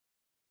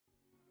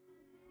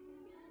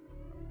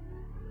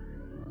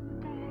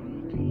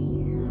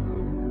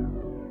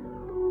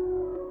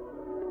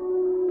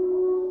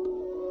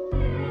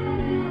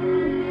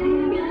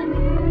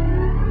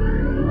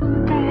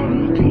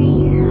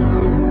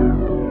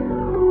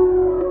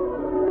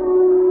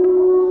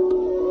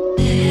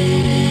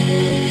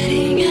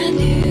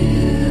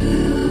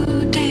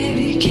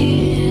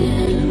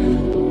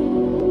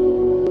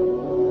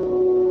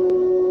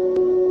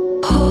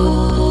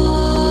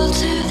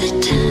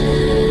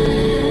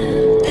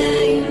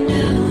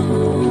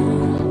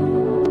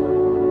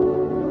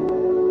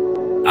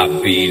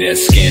be that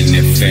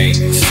skinny fiend,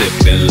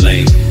 sipping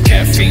lean,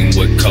 caffeine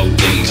with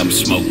codeine. I'm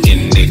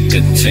smoking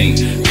nicotine,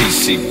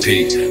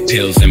 PCP,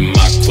 pills in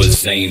my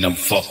cuisine. I'm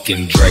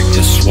fucking Drake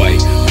the sway,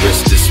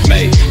 wrist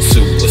dismay,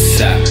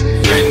 suicide,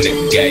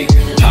 renegade.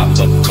 Pop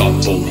a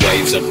couple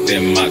waves up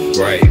in my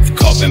grave,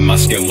 carving my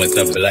skin with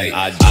a blade.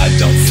 I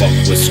don't fuck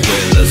with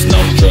squillers, no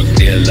drug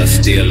dealer,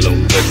 stealer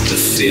with the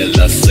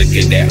sealer.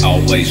 Sicker that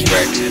always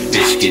wreck,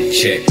 bitch get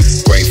checked.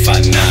 Great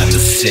 5-9 to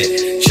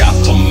sit,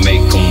 chopper make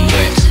 'em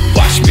wet.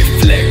 Watch me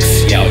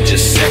flex, y'all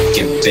just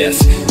second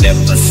best.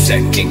 Never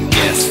second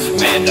guess,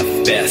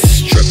 manifest.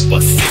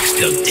 Stripper 6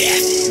 till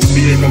death.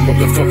 Me ain't my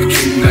motherfucking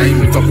true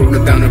name. If I roll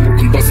it down, we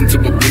can bust into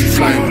a blue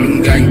flame.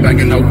 Blue gang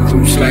banging out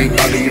cruise lane.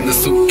 Body in the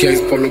suitcase,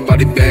 polo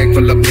body bag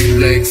full of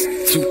bootlegs.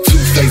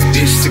 Two-faced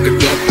bitch, sick of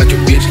duck like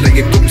your bitch, like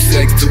it through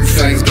sex. Two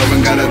fangs,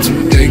 girl, got a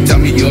toothache. Tie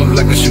me up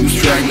like a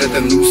shoestring, let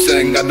the loose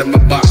hang. Out of my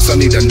box, I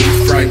need a new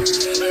frame.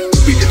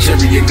 Be the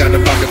cherry and got a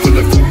pocket full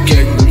of fruit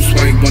cake. Bruce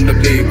Wayne, wonder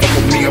babe, fuck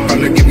with me, I'll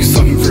probably give you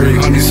something free.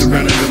 Honey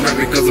surrounded the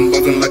rabbit, cause I'm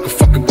buzzing like a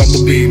fucking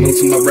bumblebee.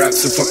 Most of my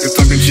raps are fucking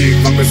tongue-in-cheek.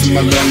 My best in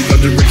my lungs, but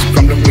the rich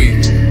from the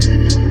weed.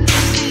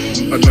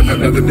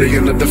 Another day,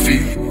 another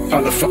feed.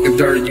 All the fucking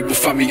dirt, you will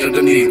find me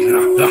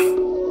underneath.